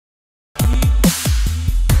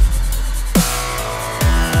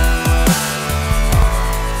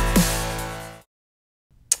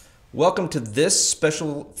Welcome to this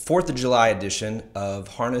special 4th of July edition of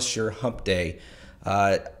Harness Your Hump Day.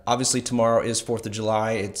 Obviously tomorrow is 4th of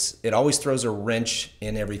July. It always throws a wrench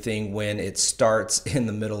in everything when it starts in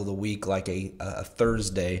the middle of the week like a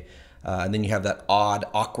Thursday, and then you have that odd,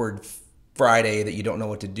 awkward Friday that you don't know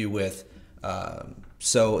what to do with.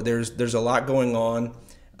 So there's a lot going on,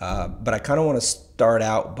 but I kind of want to start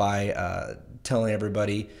out by telling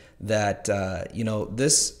everybody that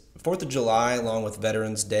this 4th of July, along with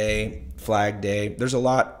Veterans Day, Flag Day, there's a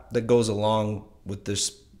lot that goes along with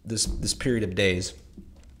this period of days.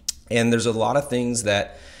 And there's a lot of things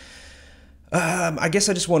that I guess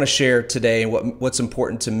I just want to share today, what's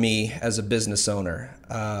important to me as a business owner.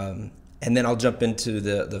 And then I'll jump into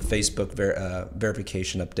the Facebook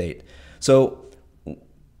verification update. So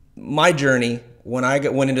my journey, when I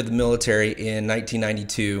went into the military in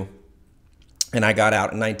 1992, and I got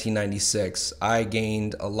out in 1996, I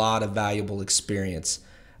gained a lot of valuable experience.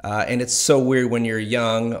 And it's so weird when you're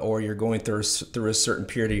young or you're going through a certain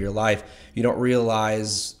period of your life, you don't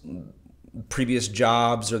realize previous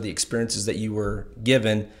jobs or the experiences that you were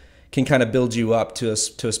given can kind of build you up to a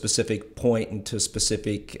specific point and to a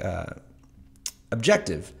specific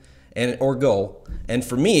objective or goal. And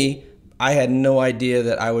for me, I had no idea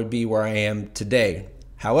that I would be where I am today.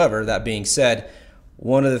 However, that being said,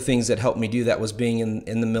 one of the things that helped me do that was being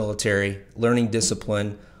in the military, learning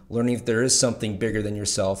discipline, learning that there is something bigger than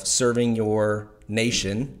yourself, serving your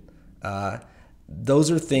nation. Those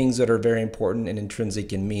are things that are very important and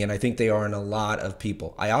intrinsic in me, and I think they are in a lot of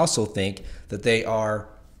people. I also think that they are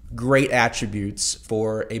great attributes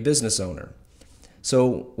for a business owner.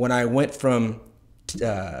 So when I went from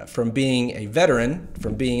being a veteran,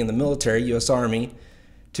 from being in the military, U.S. Army,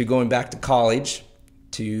 to going back to college,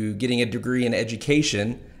 to getting a degree in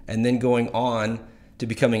education, and then going on to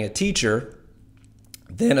becoming a teacher,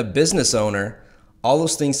 then a business owner, all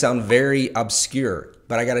those things sound very obscure,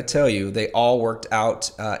 but I gotta tell you, they all worked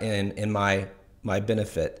out in my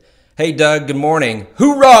benefit. Hey Doug, good morning.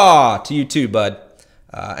 Hoorah to you too, bud.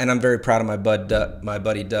 And I'm very proud of my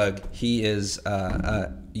buddy Doug. He is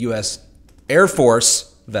a U.S. Air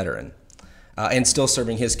Force veteran and still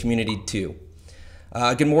serving his community too.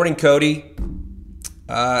 Good morning, Cody.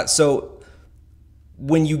 So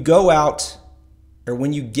when you go out or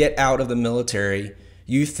when you get out of the military,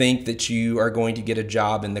 you think that you are going to get a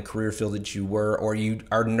job in the career field that you were, or you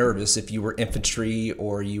are nervous if you were infantry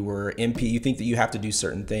or you were MP. You think that you have to do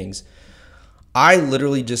certain things. I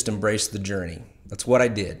literally just embraced the journey. That's what I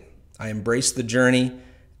did. I embraced the journey,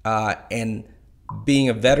 and being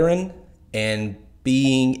a veteran and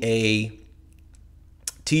being a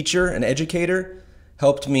teacher, an educator,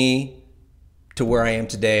 helped me to where I am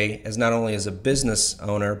today as not only as a business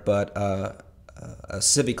owner, but a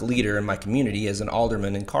civic leader in my community as an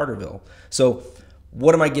alderman in Carterville. So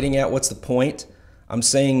what am I getting at? What's the point? I'm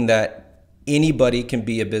saying that anybody can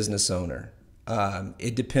be a business owner.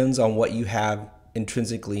 It depends on what you have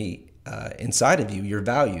intrinsically inside of you, your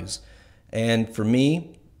values. And for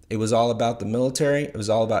me, it was all about the military. It was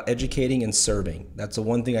all about educating and serving. That's the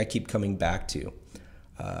one thing I keep coming back to.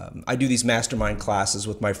 I do these mastermind classes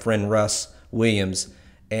with my friend Russ Williams,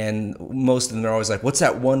 and most of them are always like, what's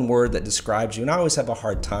that one word that describes you? And I always have a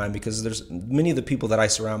hard time because there's many of the people that I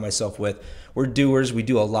surround myself with, we're doers, we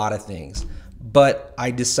do a lot of things. But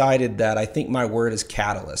I decided that I think my word is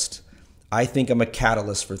catalyst. I think I'm a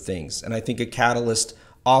catalyst for things, and I think a catalyst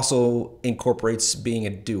also incorporates being a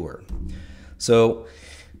doer. So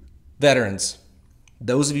veterans,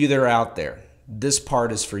 those of you that are out there, this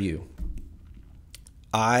part is for you.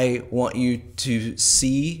 I want you to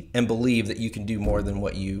see and believe that you can do more than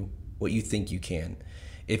what you think you can.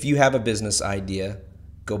 If you have a business idea,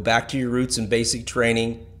 go back to your roots and basic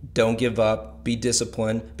training. Don't give up. Be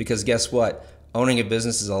disciplined, because guess what? Owning a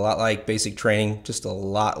business is a lot like basic training, just a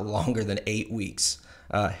lot longer than 8 weeks.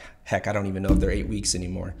 Heck, I don't even know if they're 8 weeks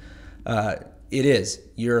anymore. It is.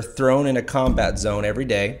 You're thrown in a combat zone every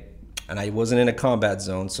day, and I wasn't in a combat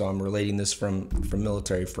zone, so I'm relating this from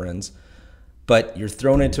military friends. But you're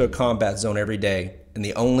thrown into a combat zone every day, and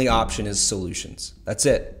the only option is solutions. That's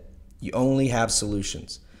it. You only have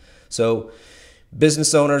solutions. So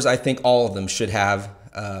business owners, I think all of them should have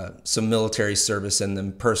some military service in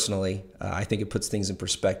them personally. I think it puts things in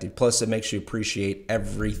perspective. Plus, it makes you appreciate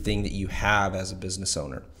everything that you have as a business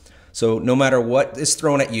owner. So no matter what is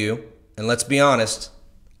thrown at you, and let's be honest,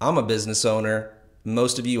 I'm a business owner.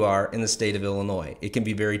 Most of you are in the state of Illinois. It can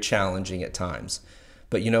be very challenging at times.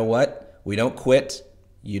 But you know what? We don't quit,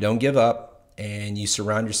 you don't give up, and you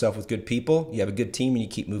surround yourself with good people, you have a good team, and you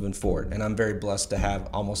keep moving forward. And I'm very blessed to have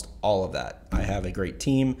almost all of that. I have a great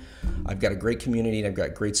team, I've got a great community, and I've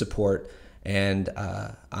got great support, and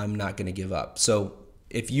I'm not going to give up. So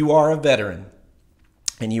if you are a veteran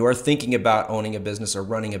and you are thinking about owning a business or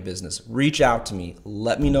running a business, reach out to me.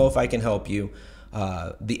 Let me know if I can help you.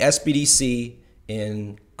 The SBDC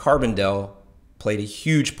in Carbondale played a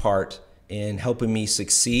huge part in helping me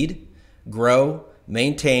succeed, grow,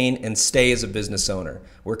 maintain, and stay as a business owner.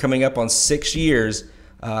 We're coming up on 6 years,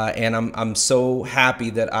 and I'm so happy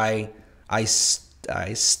that I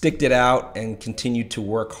sticked it out and continued to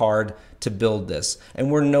work hard to build this.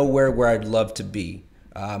 And we're nowhere where I'd love to be.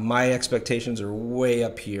 My expectations are way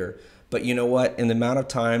up here. But you know what? In the amount of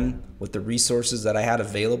time with the resources that I had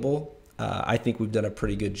available, I think we've done a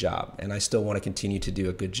pretty good job. And I still want to continue to do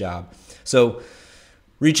a good job. So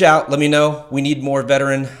reach out. Let me know. We need more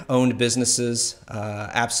veteran-owned businesses.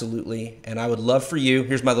 Absolutely. And I would love for you.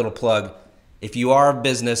 Here's my little plug. If you are a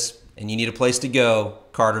business and you need a place to go,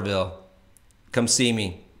 Carterville. Come see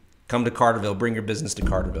me. Come to Carterville. Bring your business to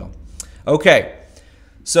Carterville. Okay,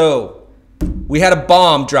 so we had a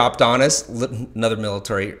bomb dropped on us. Another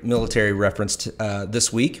military reference to,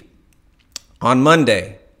 this week. On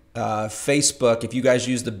Monday, Facebook, if you guys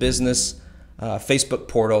use the business Facebook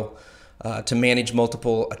portal to manage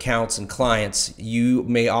multiple accounts and clients, you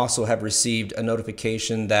may also have received a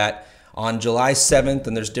notification that on July 7th,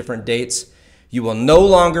 and there's different dates, you will no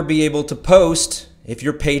longer be able to post if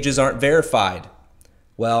your pages aren't verified.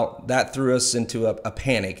 Well, that threw us into a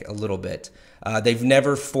panic a little bit. They've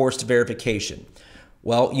never forced verification.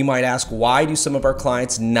 Well, you might ask, why do some of our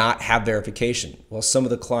clients not have verification? Well, some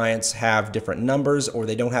of the clients have different numbers, or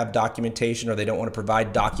they don't have documentation, or they don't want to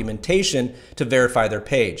provide documentation to verify their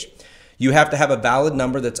page. You have to have a valid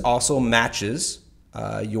number that also matches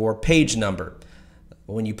your page number.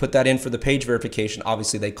 When you put that in for the page verification,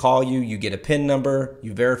 obviously they call you, you get a PIN number,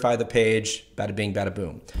 you verify the page, bada bing, bada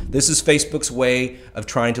boom. This is Facebook's way of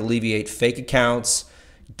trying to alleviate fake accounts,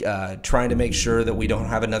 trying to make sure that we don't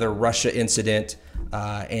have another Russia incident,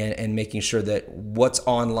 and making sure that what's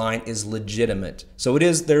online is legitimate. So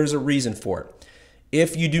there's a reason for it.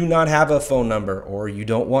 If you do not have a phone number or you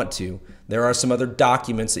don't want to, there are some other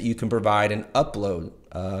documents that you can provide and upload.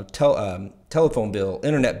 Telephone bill,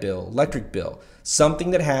 internet bill, electric bill,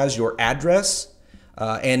 something that has your address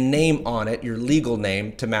and name on it, your legal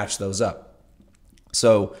name, to match those up.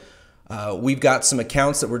 So we've got some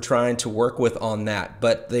accounts that we're trying to work with on that,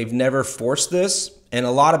 but they've never forced this. And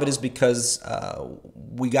a lot of it is because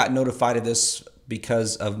we got notified of this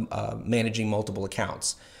because of managing multiple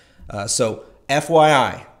accounts. So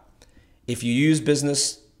FYI, if you use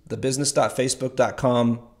the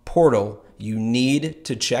business.facebook.com portal, you need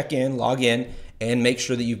to check in, log in, and make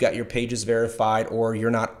sure that you've got your pages verified, or you're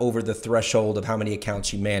not over the threshold of how many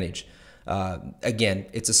accounts you manage. Again,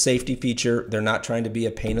 it's a safety feature. They're not trying to be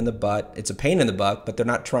a pain in the butt. It's a pain in the butt, but they're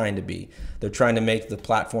not trying to be. They're trying to make the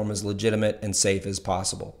platform as legitimate and safe as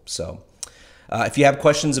possible. So if you have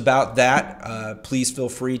questions about that, please feel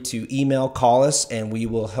free to email, call us, and we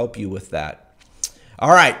will help you with that. All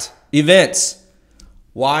right, events.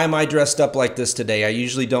 Why am I dressed up like this today? I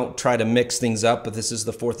usually don't try to mix things up, but this is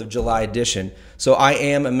the 4th of July edition. So I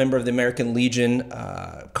am a member of the American Legion,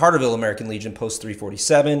 Carterville American Legion, Post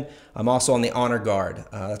 347. I'm also on the Honor Guard.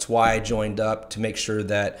 That's why I joined up, to make sure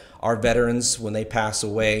that our veterans, when they pass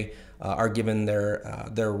away, are given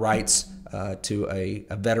their rights to a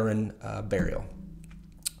veteran burial.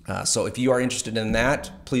 So if you are interested in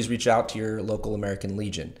that, please reach out to your local American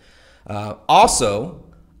Legion. Also,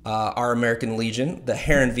 our American Legion, the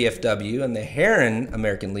Herrin VFW, and the Herrin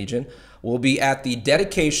American Legion will be at the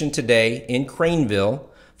dedication today in Crainville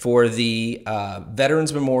for the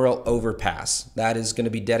Veterans Memorial Overpass. That is going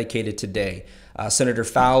to be dedicated today. Senator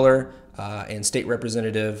Fowler and State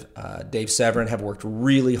Representative Dave Severin have worked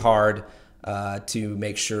really hard to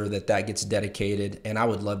make sure that that gets dedicated, and I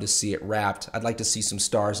would love to see it wrapped. I'd like to see some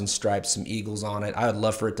stars and stripes, some eagles on it. I would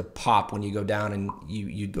love for it to pop when you go down and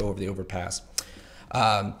you go over the overpass.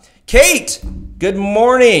 Kate, good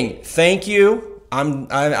morning. Thank you.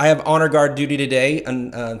 I have honor guard duty today,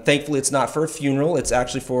 and thankfully it's not for a funeral. It's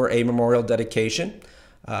actually for a memorial dedication.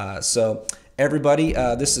 So everybody,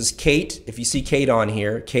 this is Kate. If you see Kate on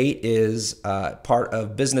here, Kate is part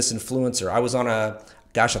of Business Influencer. I was on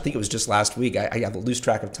I think it was just last week. I have a lose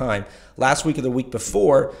track of time. Last week or the week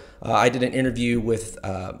before, I did an interview with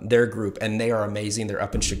their group, and they are amazing. They're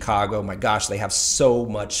up in Chicago. My gosh, they have so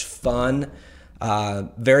much fun.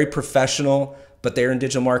 Very professional, but they're in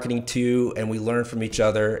digital marketing too, and we learn from each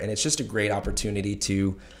other, and it's just a great opportunity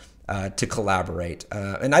to collaborate.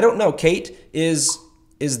 And I don't know, Kate, is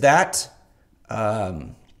that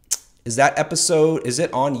episode, is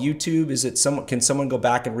it on YouTube? Can someone go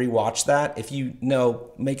back and rewatch that? If you know,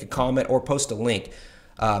 make a comment or post a link.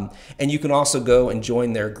 And you can also go and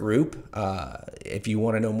join their group if you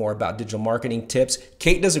want to know more about digital marketing tips.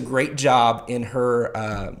 Kate does a great job in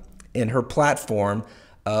her platform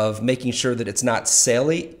of making sure that it's not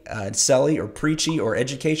selly or preachy or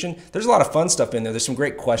education. There's a lot of fun stuff in there. There's some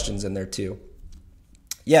great questions in there too.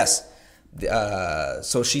 Yes.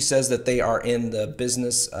 So she says that they are in the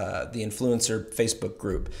business, the influencer Facebook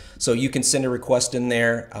group. So you can send a request in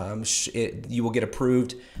there. You will get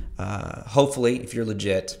approved. Hopefully, if you're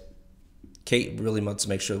legit. Kate really wants to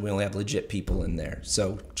make sure we only have legit people in there.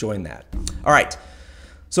 So join that. All right.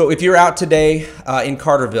 So if you're out today in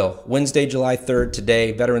Carterville, Wednesday, July 3rd,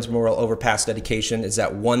 today, Veterans Memorial Overpass dedication is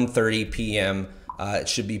at 1:30 p.m. It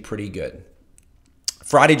should be pretty good.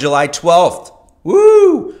 Friday, July 12th.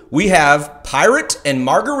 Woo! We have Pirate and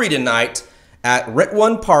Margarita night at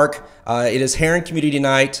Rent Park. It is Herrin Community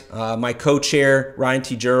Night. My co-chair, Ryan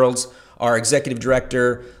T. Jeralds, our executive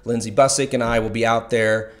director, Lindsay Bussick, and I will be out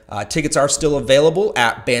there. Tickets are still available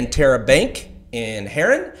at Banterra Bank in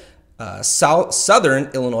Herrin, Southern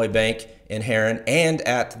Illinois Bank in Herrin, and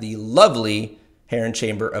at the lovely Herrin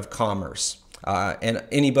Chamber of Commerce. And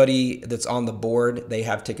anybody that's on the board, they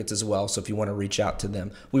have tickets as well. So if you want to reach out to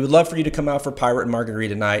them, we would love for you to come out for Pirate and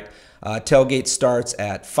Margarita night. Tailgate starts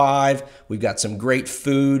at 5. We've got some great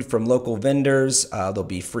food from local vendors. There'll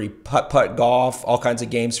be free putt-putt golf, all kinds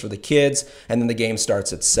of games for the kids. And then the game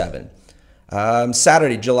starts at 7.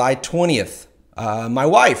 Saturday, July 20th. My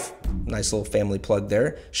wife, nice little family plug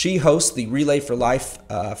there. She hosts the Relay for Life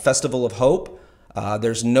Festival of Hope.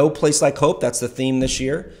 There's no place like hope. That's the theme this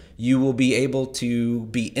year. You will be able to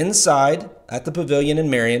be inside at the Pavilion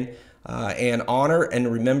in Marion and honor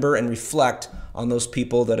and remember and reflect on those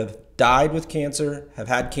people that have died with cancer, have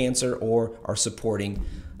had cancer, or are supporting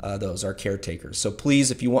those, our caretakers. So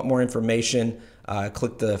please, if you want more information,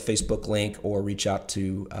 click the Facebook link or reach out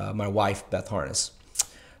to my wife, Beth Harness.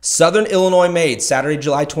 Southern Illinois Made, Saturday,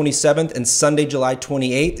 July 27th and Sunday, July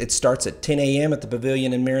 28th. It starts at 10 a.m. at the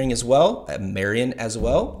Pavilion in Marion as well.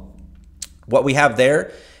 What we have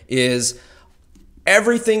there is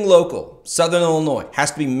everything local. Southern Illinois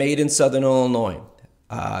has to be made in Southern Illinois.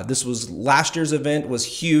 This was last year's event, was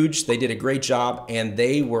huge. They did a great job, and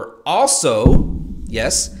they were also,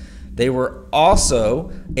 yes, they were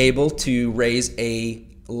also able to raise a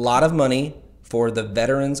lot of money for the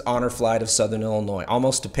Veterans Honor Flight of Southern Illinois,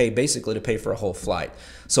 almost to pay, basically to pay for a whole flight.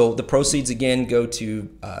 So the proceeds again go to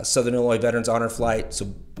Southern Illinois Veterans Honor Flight.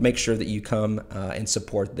 So make sure that you come and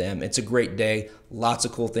support them. It's a great day, lots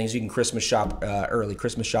of cool things. You can Christmas shop early,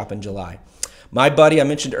 Christmas shop in July. My buddy, I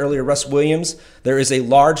mentioned earlier, Russ Williams, there is a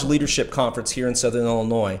large leadership conference here in Southern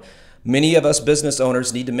Illinois. Many of us business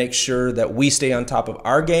owners need to make sure that we stay on top of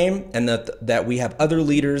our game and that we have other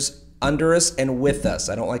leaders under us and with us.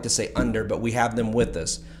 I don't like to say under, but we have them with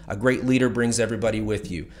us. A great leader brings everybody with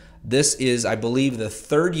you. This is, I believe, the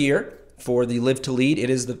 3rd year for the Live to Lead. It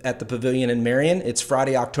is at the Pavilion in Marion. It's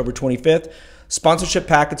Friday, October 25th. Sponsorship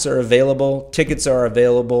packets are available. Tickets are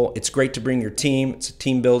available. It's great to bring your team. It's a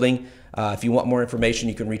team building. If you want more information,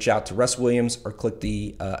 you can reach out to Russ Williams or click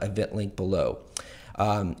the event link below.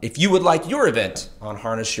 If you would like your event on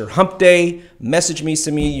Harness Your Hump Day, message me,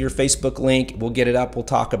 send me your Facebook link. We'll get it up. We'll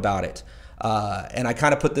talk about it. And I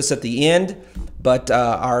kind of put this at the end, but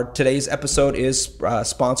today's episode is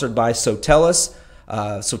sponsored by Sotellus.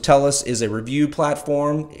 Sotellus is a review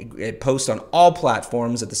platform. It posts on all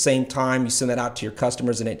platforms at the same time. You send that out to your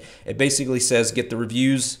customers, and it basically says, get the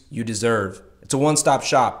reviews you deserve. It's a one-stop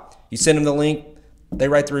shop. You send them the link, they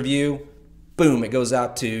write the review, boom, it goes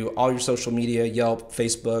out to all your social media, Yelp,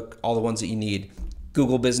 Facebook, all the ones that you need.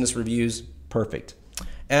 Google business reviews, perfect.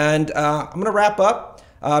 And I'm going to wrap up.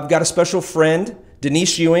 I've got a special friend,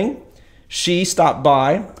 Denise Ewing. She stopped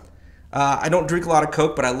by. I don't drink a lot of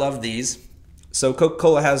Coke, but I love these. So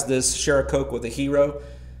Coca-Cola has this Share a Coke with a Hero.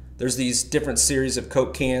 There's these different series of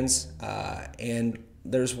Coke cans, and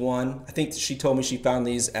there's one. I think she told me she found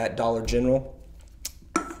these at Dollar General,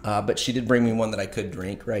 but she did bring me one that I could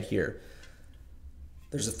drink right here.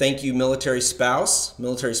 There's a thank you military spouse.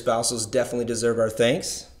 Military spouses definitely deserve our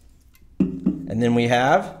thanks. And then we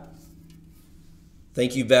have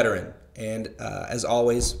thank you veteran. And as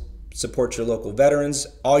always, support your local veterans,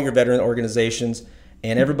 all your veteran organizations,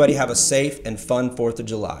 and everybody have a safe and fun 4th of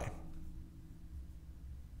July.